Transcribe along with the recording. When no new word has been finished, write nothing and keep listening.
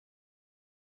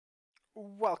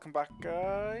Welcome back,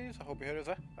 guys. I hope you heard us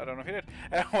there. I don't know if you did.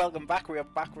 Welcome back. We are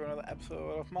back with another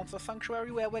episode of Monster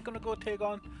Sanctuary where we're going to go take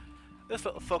on this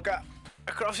little fucker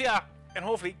across here and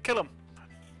hopefully kill him.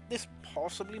 This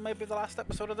possibly might be the last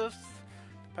episode of this,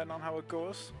 depending on how it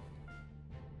goes.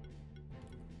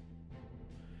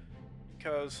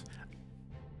 Because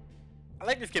I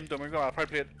like this game, don't get me wrong. I'll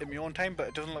probably play it in my own time, but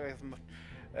it doesn't look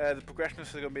like the progression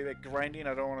is going to be a bit grindy, and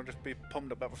I don't want to just be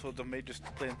pumped up episodes of me just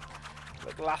playing.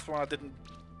 Like the last one, I didn't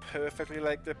perfectly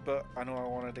like it, but I know I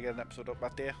wanted to get an episode up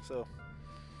that day, so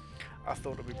I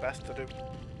thought it would be best to do.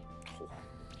 Oh.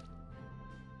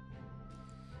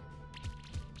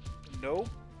 No.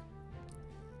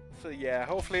 So yeah,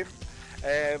 hopefully.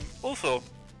 Also,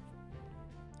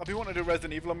 I've been wanting to do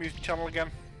Resident Evil on my channel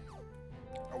again.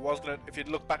 I was gonna, if you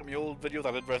look back at my old videos,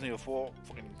 I did Resident Evil 4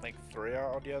 fucking like 3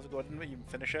 odd years ago. I didn't even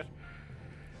finish it.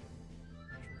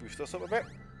 Boost us up a bit.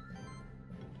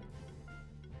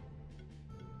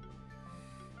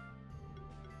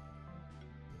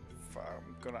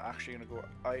 I'm actually gonna go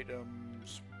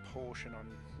items potion on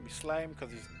my slime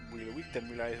because he's really weak. Didn't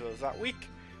realise it was that weak.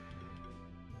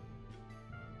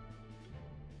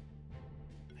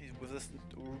 He's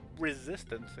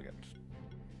resistance against.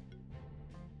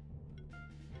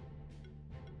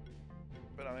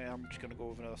 But I mean, I'm just gonna go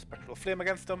with another spectral flame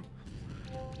against him.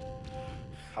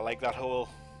 I like that whole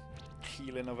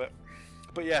healing of it.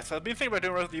 But yeah, so I've been thinking about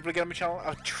doing Resident Evil again on my channel.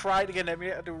 I've tried to get an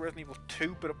emulator to do Resident Evil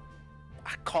 2, but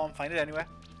I can't find it anywhere.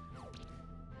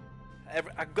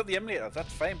 I've got the emulator,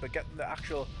 that's fine, but getting the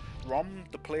actual ROM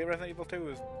to play Resident Evil 2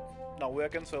 is not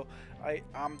working, so I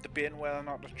am debating whether or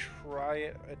not to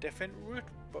try a different route,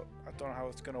 but I don't know how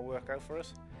it's going to work out for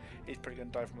us. He's pretty going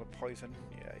to die from the poison.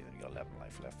 Yeah, he's only got 11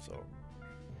 life left, so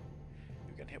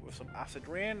you can hit with some acid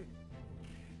rain.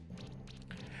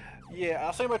 Yeah, I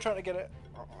was thinking about trying to get it.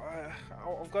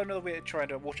 I've got another way to try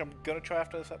it, which I'm going to try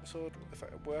after this episode, if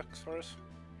it works for us.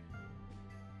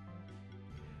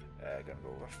 Gonna go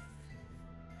with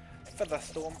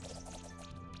Featherstorm,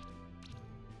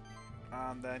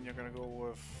 and then you're gonna go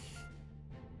with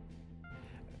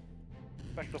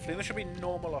Spectral Flame. This should be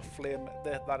normal or flame.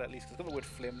 That at least. It's got the word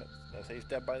flame that says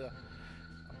dead by the.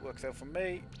 That works out for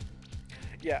me.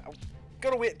 Yeah, I'm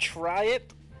gonna wait to try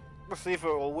it. We'll see if it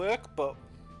will work, but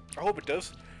I hope it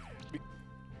does.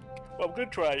 What I'm gonna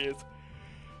try is.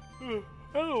 I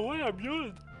don't know why I'm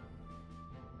yawning.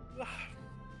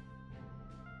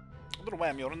 I don't know why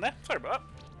I'm yawning there. Sorry about that.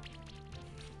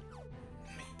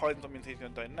 Poison, that means he's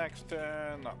going to die next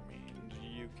turn. That means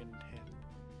you can hit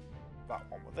that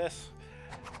one with this.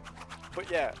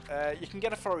 But yeah, you can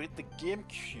get it for the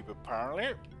GameCube apparently.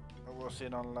 I was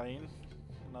seeing online.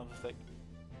 And I was just like,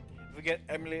 if we get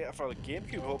emulator for the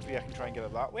GameCube, hopefully I can try and get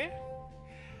it that way.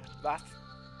 That's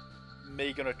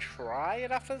me going to try it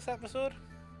after this episode.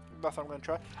 That's what I'm going to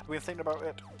try. I've been thinking about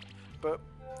it. But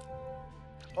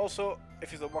also,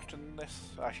 if you're watching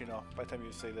this, actually no, by the time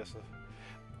you see this, it'll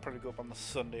probably go up on the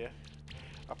Sunday.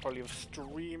 I probably have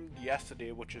streamed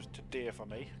yesterday, which is today for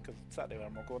me, because it's Saturday when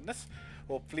I'm recording this.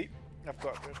 Hopefully, I've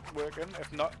got it working.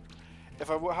 If not, if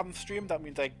I haven't streamed, that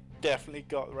means I definitely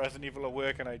got Resident Evil at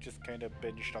work and I just kind of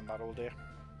binged on that all day.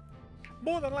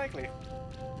 More than likely.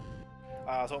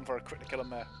 I was hoping for a crit to kill him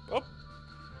there. Oh!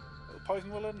 Little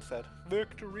poison will instead.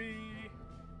 Victory!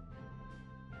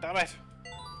 Damn it!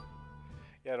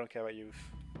 Yeah, I don't care about you.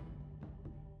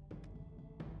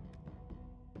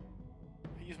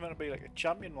 He's meant to be like a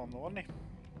champion one though, wasn't he?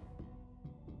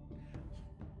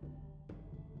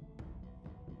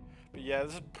 But yeah,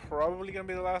 this is probably going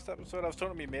to be the last episode. I was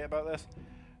talking to my mate about this.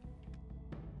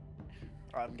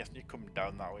 I'm guessing you come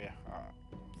down that way.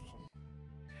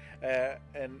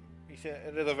 And he said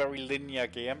it is a very linear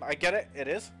game. I get it, it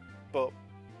is, but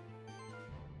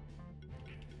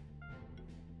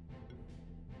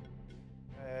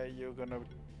you're gonna,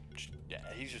 yeah,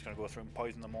 he's just gonna go through and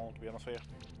poison them all. To be honest with you,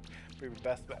 probably the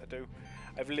best bet to do.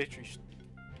 I've literally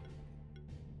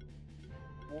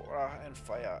water and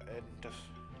fire and just.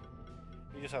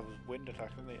 He just has wind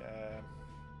attack, doesn't he?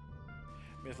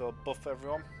 May as well buff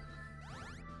everyone.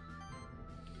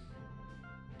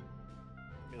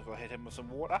 May as well hit him with some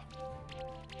water.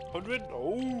 100.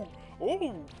 Oh,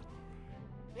 oh!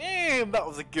 Damn, that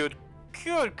was a good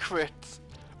crit.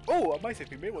 Oh, I might say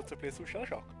we may want to play some Shell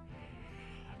Shock.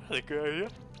 That's a good idea.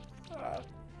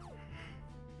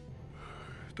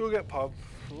 Don't get pub.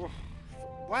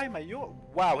 Why am I yo?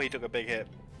 Wow, he took a big hit.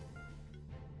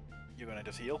 You're gonna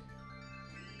just heal.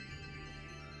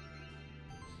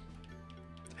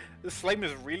 This slime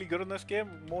is really good in this game.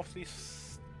 Most of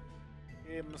these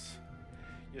games,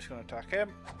 you're just gonna attack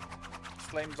him.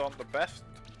 Slimes aren't the best.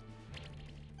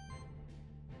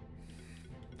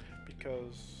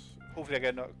 because hopefully I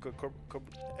get a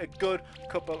good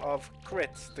couple of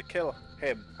crits to kill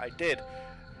him. I did.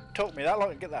 Took me that long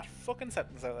to get that fucking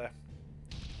sentence out there.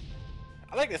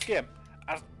 I like this game.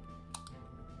 I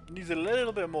needs a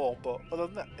little bit more, but other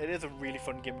than that, it is a really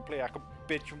fun game to play. I could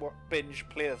binge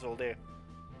play this all day.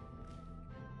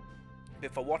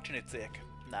 But for watching its sake,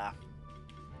 nah.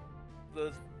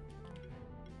 There's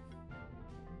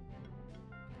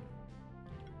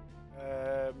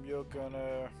you're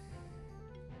gonna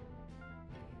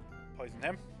poison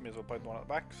him. May as well poison the one at the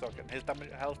back, so I'm getting his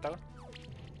damage health down.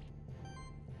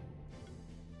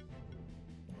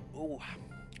 Ooh.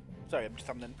 Sorry, I'm just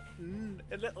having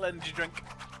a little energy drink.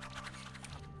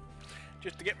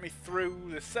 Just to get me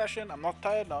through this session. I'm not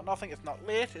tired, no nothing, it's not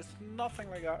late, it's nothing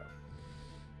like that.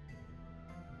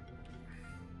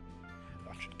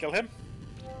 That should kill him.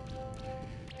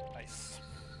 Nice.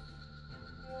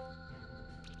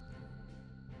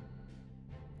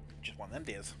 Just one of them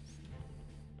days.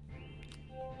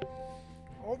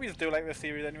 I always do like this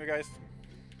series anyway, guys.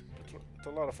 It's a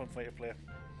lot of fun for me to play.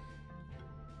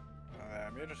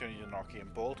 You're just going to use an arcane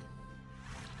bolt.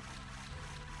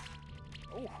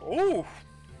 Oh, oh!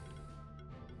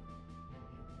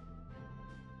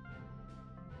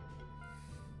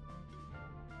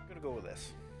 I'm gonna go with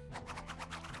this.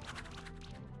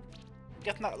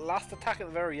 Getting that last attack at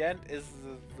the very end is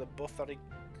the buff that we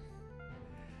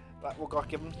got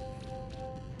given.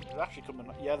 It's actually coming.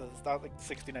 Yeah, there's that like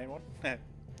 69 one. Did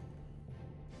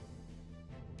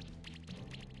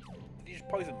you just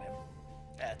poison him?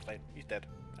 Yeah, it's fine. He's dead.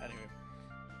 Anyway,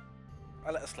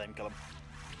 I'll let a slime kill him.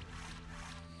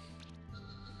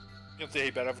 You can see he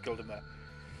better have killed him there.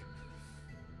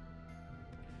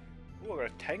 Oh, I got a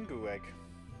Tengu egg.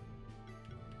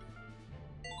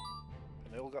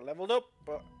 And they all got leveled up,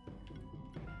 but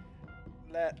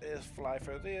let us fly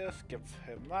through this. Give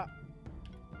him that.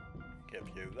 Give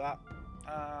you that.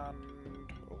 And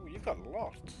oh, you've got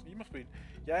lots. You must be.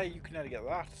 Yeah, you can nearly get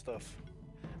that stuff.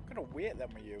 I'm gonna wait then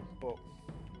with you, but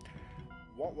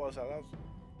what was that? That was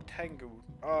Tengu.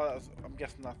 Oh, that was, I'm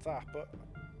guessing that's that, but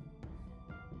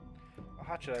I'll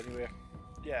hatch it anyway.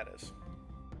 Yeah, it is.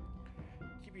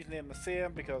 Keep using them the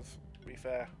same because, to be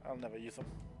fair, I'll never use them.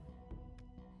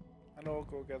 And I'll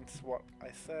go against what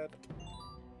I said.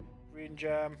 Green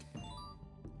gem,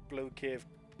 blue cave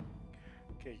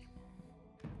key.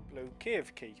 Blue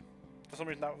cave key. For some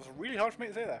reason that was really hard for me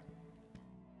to say that.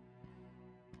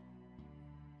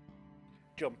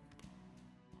 Jump.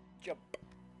 Jump.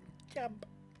 Jump.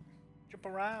 Jump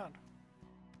around.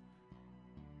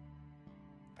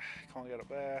 I can't get up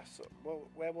there. So, well,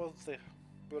 where was the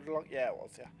bloodline? Yeah, it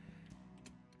was, yeah.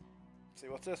 See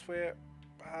what's this way?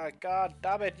 Ah, god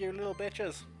damn it, you little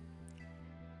bitches.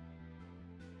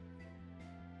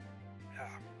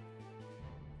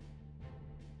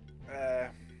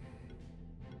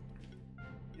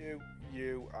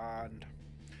 You, and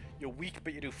you're weak,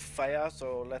 but you do fire,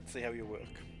 so let's see how you work.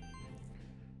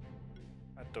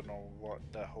 I don't know what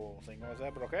the whole thing was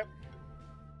there, but okay.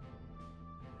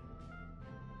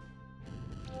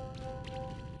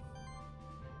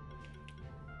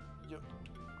 You're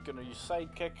gonna use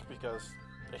sidekick because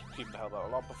it seemed to help out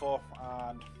a lot before,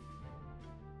 and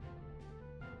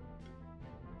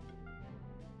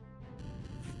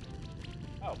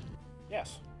oh,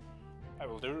 yes, I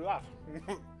will do that.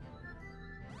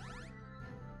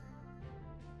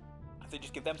 I think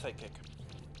just give them sidekick.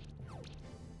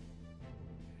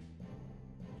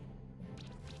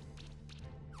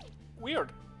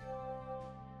 Weird.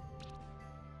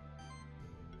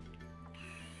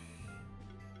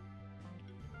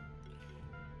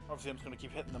 Obviously I'm just going to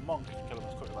keep hitting the monk to kill him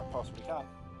as quickly as I possibly can.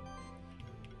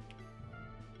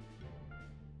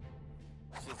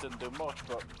 This didn't do much,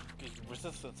 but gives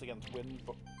resistance against wind,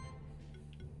 but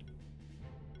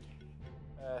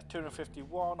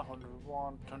 251,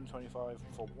 101, 225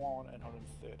 for 1, and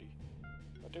 130.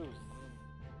 I do.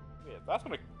 Wait, that's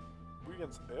gonna be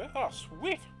against Earth? Oh,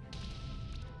 sweet!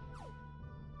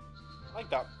 I like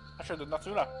that. I should have done that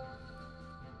sooner.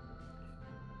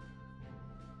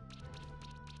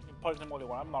 You can poison him all you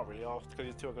want. I'm not really off because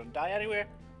these two are gonna die anyway.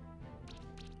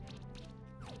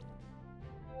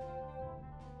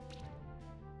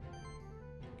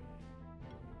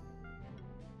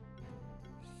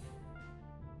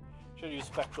 Should use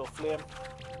Spectral Flame.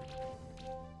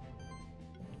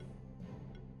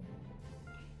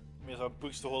 May as well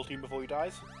boost the whole team before he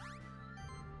dies.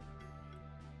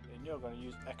 Then you're going to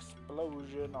use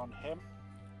Explosion on him.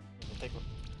 Take him.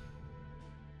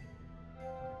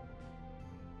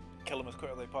 Kill him as quick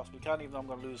as I possibly can, even though I'm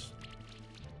going to lose.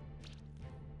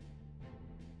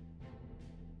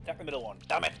 Attack the middle one.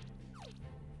 Damn it!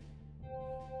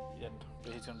 He didn't.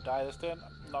 But he's gonna die this turn.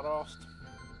 Not asked.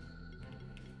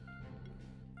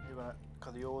 You're gonna,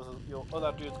 cause your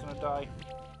other dude's gonna die.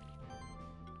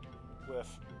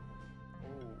 With.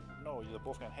 Oh no, you're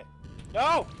both gonna hit.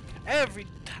 No! Every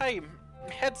time,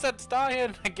 headset's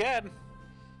dying again.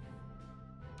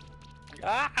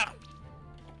 Ah!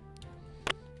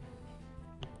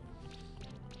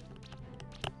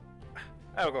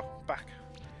 There we go. Back.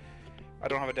 I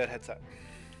don't have a dead headset.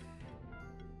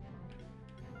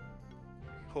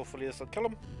 Hopefully this will kill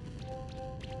him.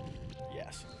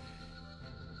 Yes.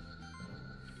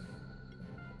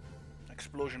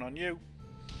 Explosion on you.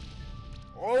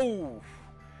 Oh!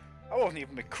 I wasn't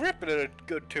even a crit, but it had a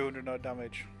good 200 odd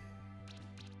damage.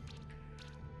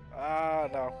 Ah,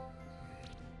 no.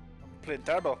 I'm playing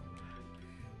terrible.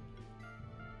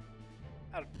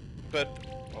 But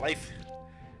life.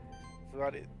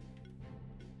 Forgot it.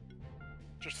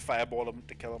 Just fireball him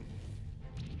to kill him.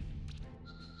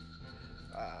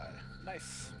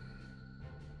 Nice.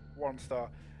 1 star.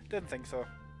 Didn't think so.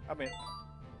 I mean,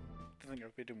 didn't think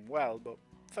I'd be doing well, but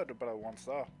thought I'd better 1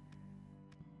 star.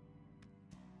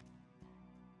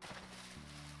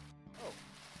 Oh.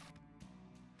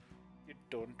 You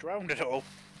don't drown at all.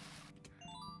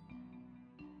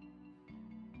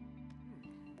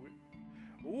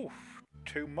 Ooh,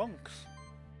 2 monks.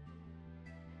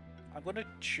 I'm gonna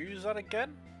choose that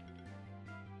again.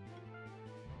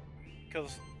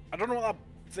 Because I don't know what that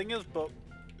thing is, but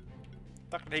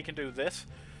the fact that he can do this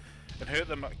and hurt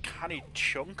them a canny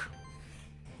chunk.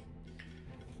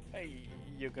 Hey,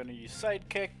 you're gonna use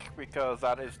sidekick because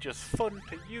that is just fun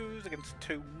to use against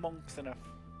 2 monks in a.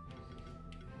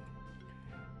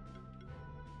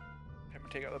 Let me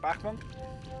take out the back monk.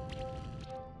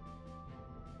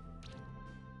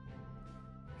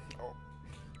 Oh,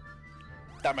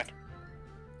 damn it!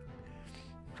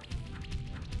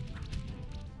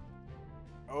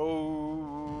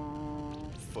 Oh,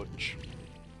 fudge.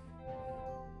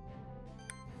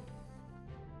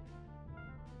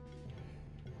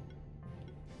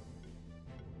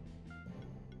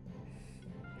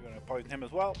 You're gonna poison him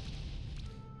as well.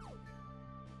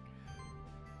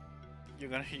 You're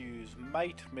gonna use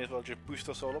might. May as well just boost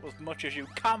us all up as much as you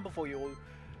can before your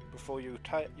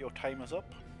time is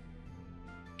up.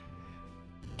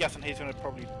 Guessing he's gonna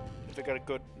probably, if they get a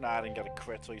good, nah, I didn't get a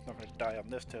crit, so he's not gonna die on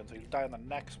this turn, so he'll die on the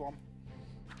next one.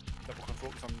 Then we can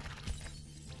focus on.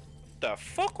 The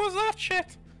fuck was that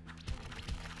shit?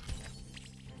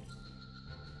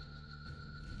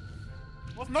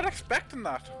 Was not expecting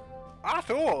that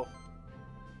at all.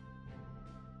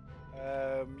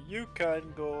 You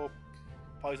can go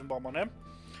poison bomb on him.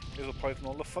 He will poison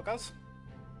all the fuckers.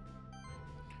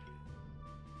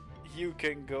 You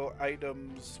can go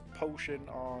items potion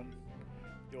on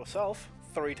yourself.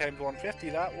 3 times 150,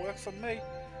 that works on me.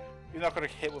 You're not going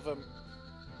to hit with him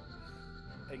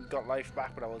and got life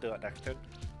back, but I will do that next turn.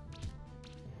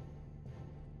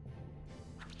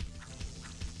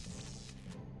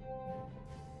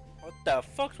 What the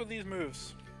fuck's with these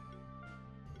moves?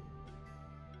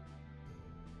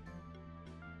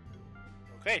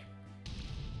 Okay.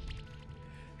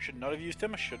 Should not have used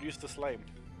him, I should use the slime.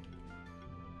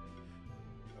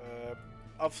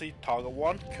 Obviously, target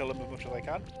 1, kill him as much as I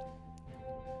can.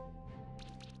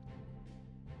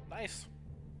 Nice.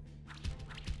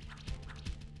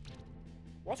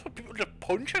 What's with people just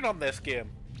punching on this game?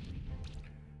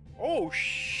 Oh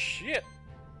shit!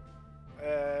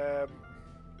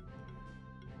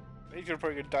 He's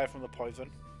probably gonna die from the poison.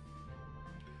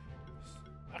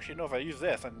 Actually, no, if I use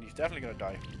this, then he's definitely gonna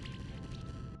die.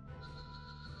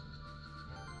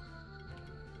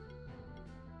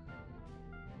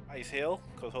 Ice heal,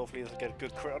 because hopefully this will get a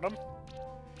good crit on him.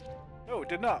 No, it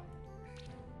did not.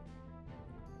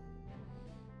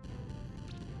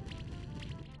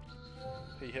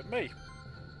 He hit me.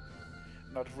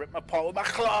 And I just ripped my pot with my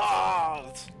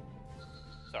claws!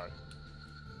 Sorry.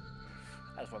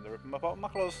 I just wanted to rip my pot with my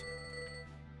claws.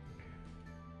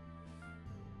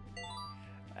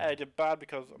 I did bad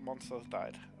because monsters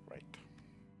died. Right.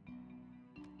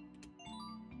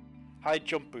 High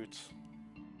jump boots.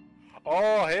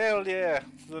 Oh, hell yeah!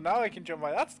 So now I can jump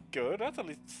high. That's good. That's at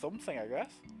least something, I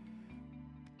guess.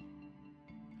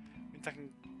 Means I can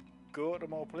go to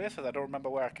more places. I don't remember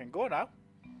where I can go now.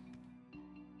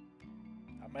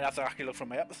 I might have to actually look from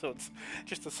my episodes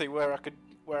just to see where I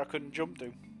couldn't jump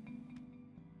to.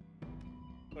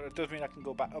 But it does mean I can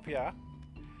go back up here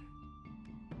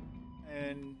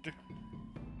and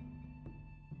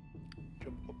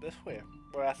jump up this way,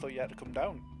 where I thought you had to come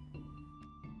down.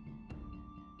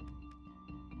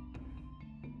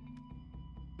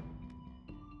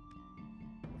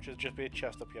 Which is just be a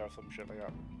chest up here or some shit like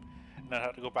that. And then I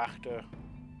had to go back to...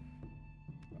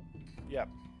 Yep.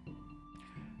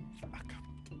 Fuck.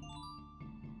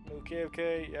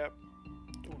 Okay, yep.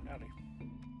 Oh, natty.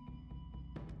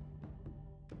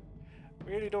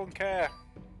 Really don't care.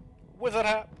 Wizard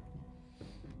hat!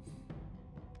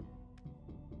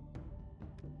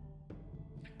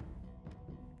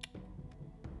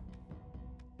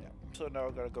 Yep. So now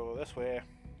I've got to go this way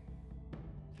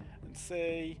and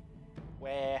see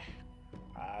where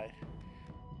I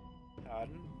can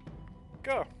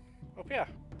go. Up here.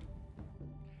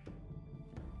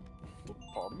 Oh,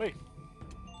 pardon me.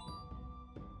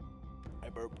 I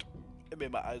burped. It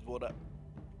made my eyes water.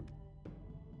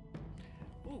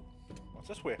 Ooh, what's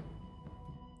this way?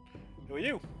 Who are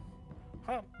you?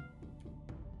 Huh?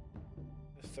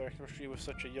 This chemistry was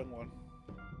such a young one.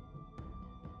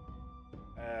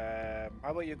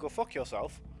 How about you go fuck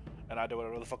yourself and I do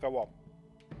whatever the fuck I want?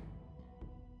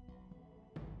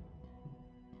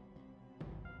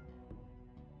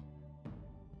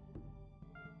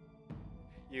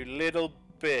 You little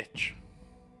bitch.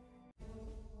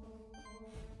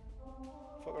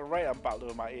 Fucking right, I'm battling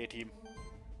with my A-team.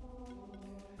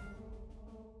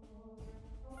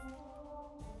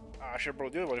 I should have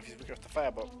brought the other one if he's weak enough to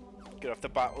fire, but gonna have to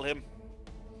battle him.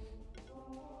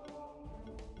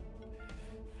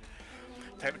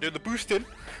 Time to do the boosting.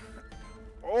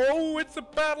 Oh, it's a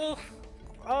battle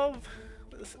of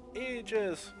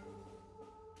ages.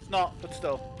 It's not, but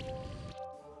still.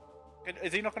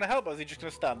 Is he not going to help, or is he just going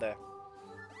to stand there?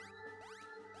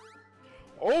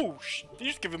 Oh, he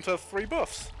just give himself 3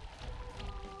 buffs.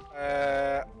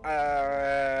 Not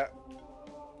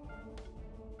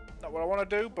what I want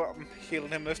to do, but I'm healing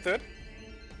him this turn.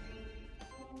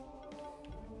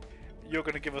 You're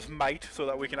going to give us might so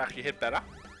that we can actually hit better.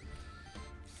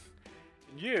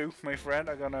 And you, my friend,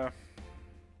 are going to...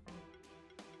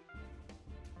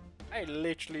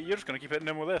 you're just going to keep hitting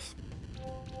him with this.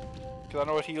 Because I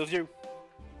know it heals you.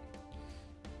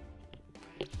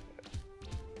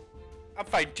 I'm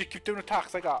fine, just keep doing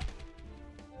attacks like that.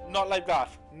 Not like that.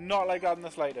 Not like that in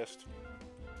the slightest.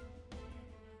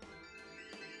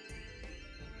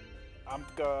 I'm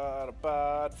got a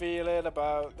bad feeling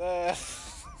about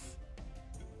this.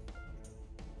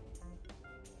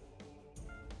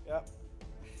 Yep.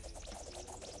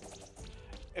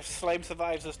 If Slime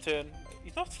survives this turn...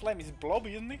 He's not Slime, he's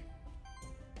Blobby, isn't he?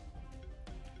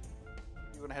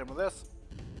 You're gonna hit him with this.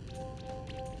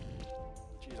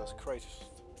 Jesus Christ.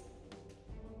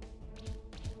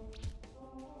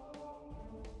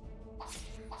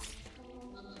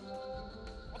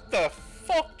 What the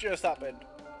fuck just happened?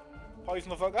 Poison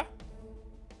the fucker.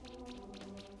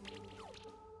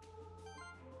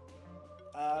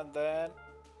 And then...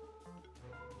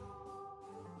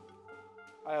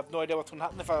 I have no idea what's gonna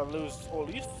happen if I lose all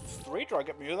these 3. Do I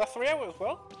get me another 3 out as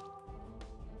well?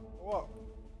 What?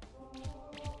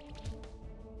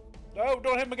 No,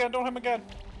 don't hit him again, don't hit him again.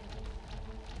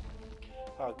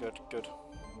 Oh, good, good.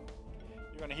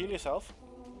 You're gonna heal yourself.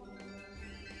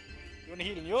 You're gonna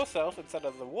heal yourself instead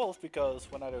of the wolf,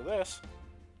 because when I do this...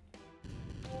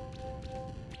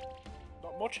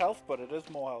 Not much health, but it is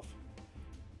more health.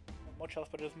 Not much health,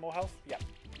 but it is more health? Yeah.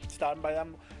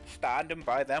 Standing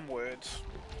by them words.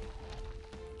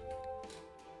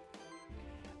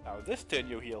 Now this turn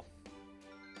you heal.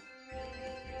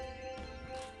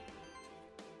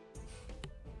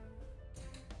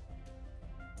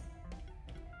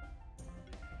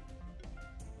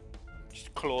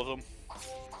 Just close them.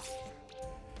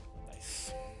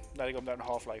 Nice. Now they come down to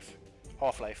half-life.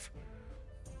 Half-life.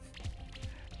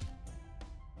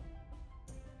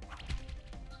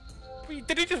 Wait,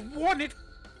 did he just want it?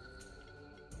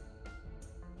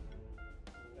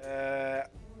 I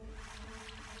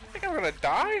think I'm gonna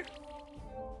die.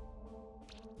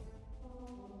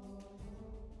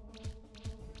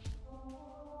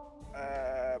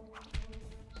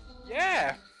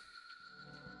 Yeah.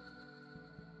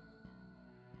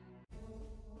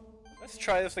 Let's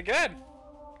try this again.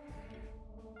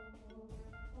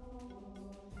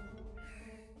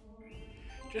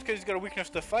 Just because he's got a weakness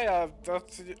to fire,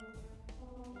 that's...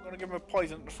 I'm gonna give him a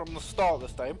poison from the start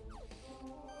this time.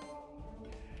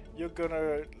 You're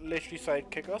gonna literally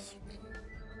sidekick us.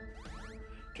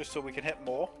 Just so we can hit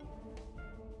more.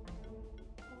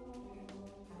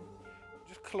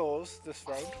 Just close this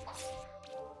round.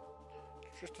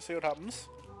 Just to see what happens.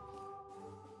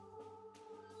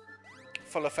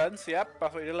 Full offense, yep,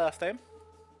 that's what you did last time.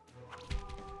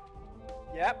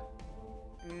 Yep.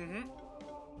 Mm-hmm.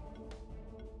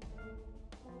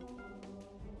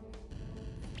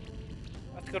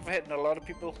 That's good for hitting a lot of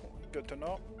people. Good to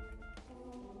know.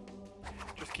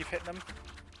 Just keep hitting them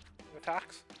with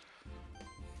attacks.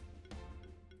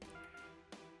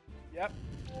 Yep.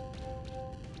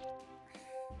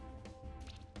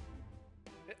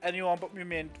 Anyone but me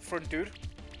main front dude.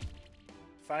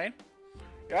 Fine.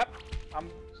 Yep. I'm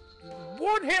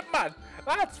one hit man.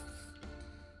 That's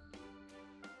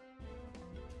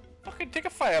fucking take a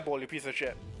fireball, you piece of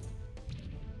shit.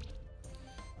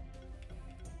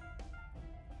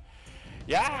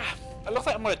 Yeah, it looks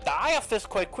like I'm gonna die off this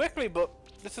quite quickly, but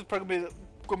this is probably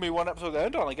gonna be one episode to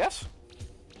end on, I guess.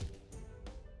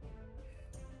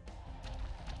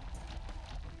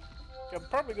 I'm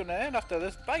probably gonna end after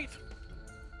this fight,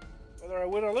 whether I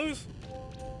win or lose.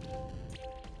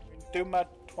 Do my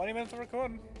 20 minutes of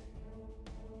recording.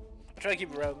 I try to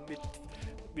keep around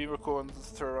me recording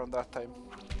through around that time.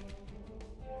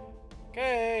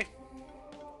 Okay.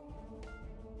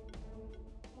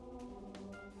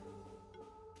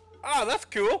 Ah, that's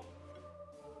cool.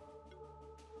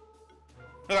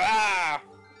 Ah!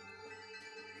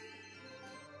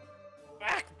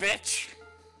 Back, bitch!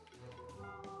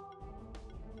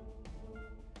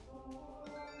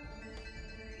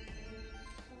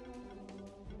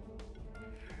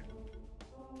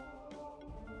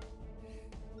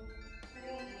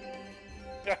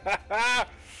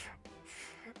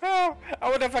 Oh, I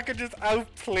wonder if I could just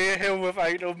outplay him with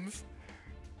items.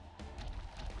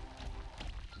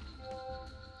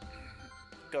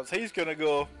 Because he's gonna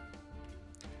go.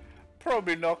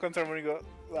 Probably not considering he got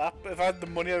that. If I had the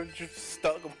money, I would just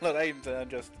stock him on items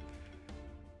and just.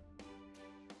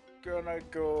 Gonna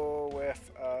go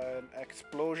with an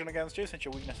explosion against you since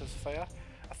your weakness is fire.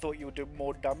 I thought you would do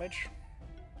more damage.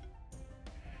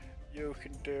 You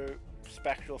can do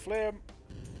spectral flame.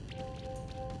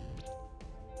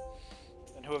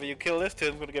 And whoever you kill this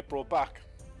turn is gonna get brought back.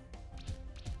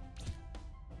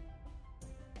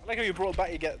 I like how you brought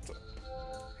back, you get.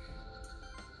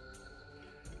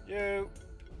 You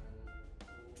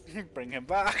bring him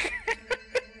back.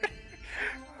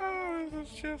 Oh, this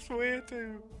is just way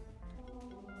too.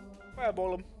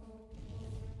 Fireball him.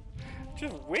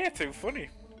 Just way too funny.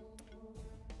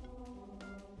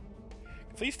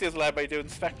 Cause he stays alive by doing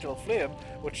spectral flame,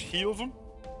 which heals him,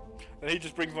 and he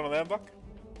just brings one of them back,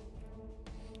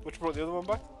 which brought the other one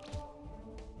back.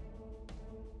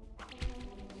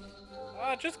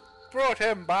 I just brought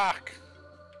him back.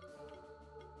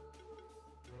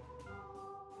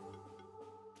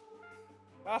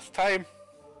 Last time.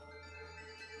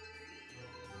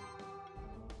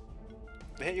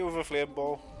 They hit you with a flame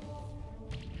ball.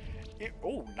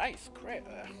 Oh, nice, great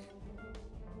there.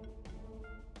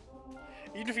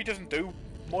 Even if he doesn't do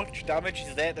much damage,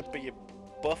 he's there to be a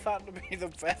buff at, to be the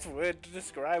best word to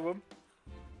describe him.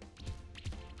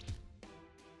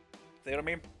 See what I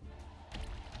mean?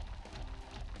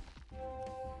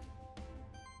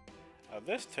 Now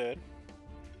this turn,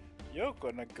 you're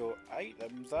gonna go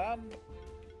items and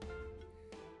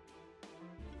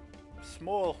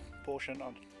small potion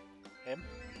on him.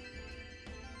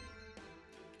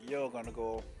 You're gonna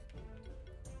go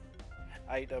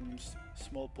items,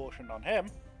 small potion on him,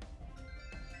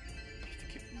 just to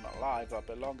keep him alive a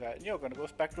bit longer, and you're gonna go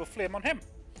spectral flame on him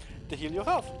to heal your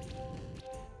health.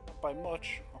 Not by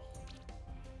much. Oh.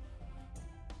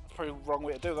 That's probably the wrong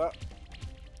way to do that.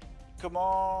 Come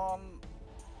on.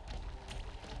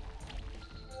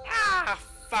 Ah,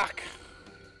 fuck.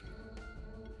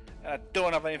 And I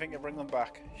don't have anything to bring them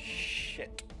back.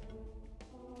 Shit.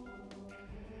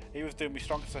 He was doing me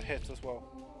strongest at hits as well.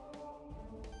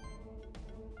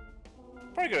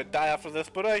 Probably gonna die after this,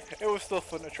 but hey, it was still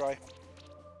fun to try.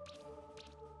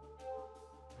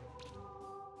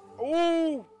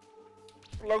 Oh!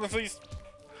 As long as he's...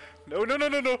 No, no, no,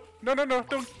 no, no, no, no, no,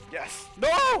 don't... Yes!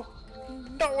 No!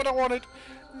 Not what I wanted!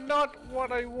 Not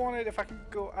what I wanted! If I can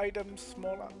go items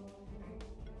smaller.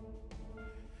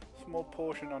 Small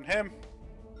portion on him.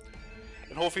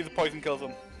 And hopefully the poison kills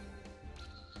him.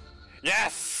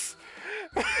 Yes!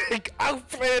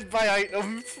 Outplayed by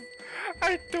items!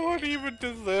 I don't even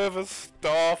deserve a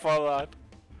star for that.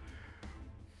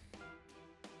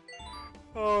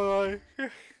 Alright.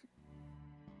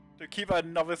 To keep our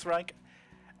novice rank,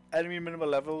 enemy minimum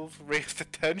levels raised to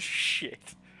 10.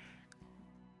 Shit.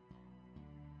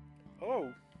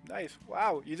 Oh, nice.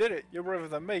 Wow, you did it. You're braver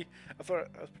than me. I thought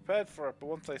I was prepared for it, but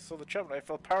once I saw the champion, I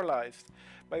felt paralyzed.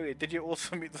 By the way, did you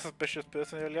also meet the suspicious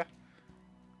person earlier?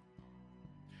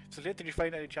 So did you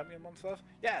find any champion monsters?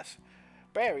 Yes.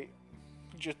 Barry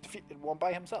just defeated one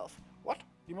by himself. What?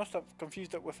 You must have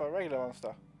confused it with a regular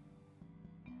monster.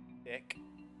 Dick.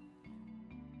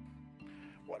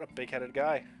 What a big-headed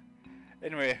guy.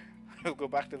 Anyway, we'll go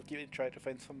back to the keep and try to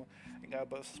find someone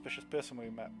about a suspicious person we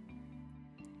met.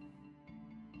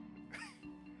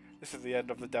 This is the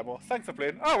end of the demo. Thanks for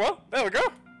playing. Oh well, there we go.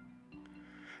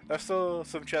 There's still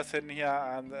some chests hidden here,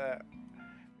 and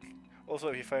also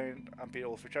if you find and beat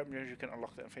all 3 champions, you can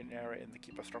unlock the infinite area in the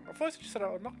Keeper Strong. At first you said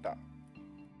I unlocked that.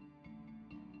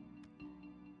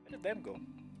 Where did them go?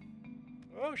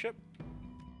 Oh shit.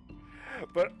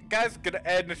 But guys, gonna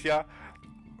end it here.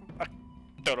 I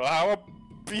don't know how I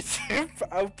beat him.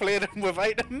 I played him with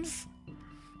items.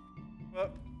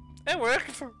 But it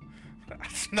worked.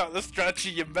 That's not the strategy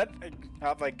you meant to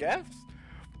have, I guess.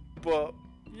 But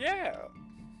yeah.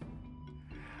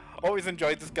 Always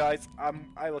enjoyed this, guys.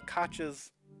 I will catch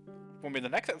us when we're in the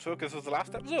next episode, because this was the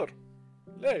last episode.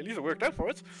 Yeah, at least it worked out for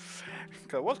us.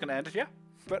 Because I was going to end it, yeah.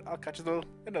 But I'll catch you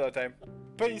another time.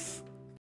 Peace.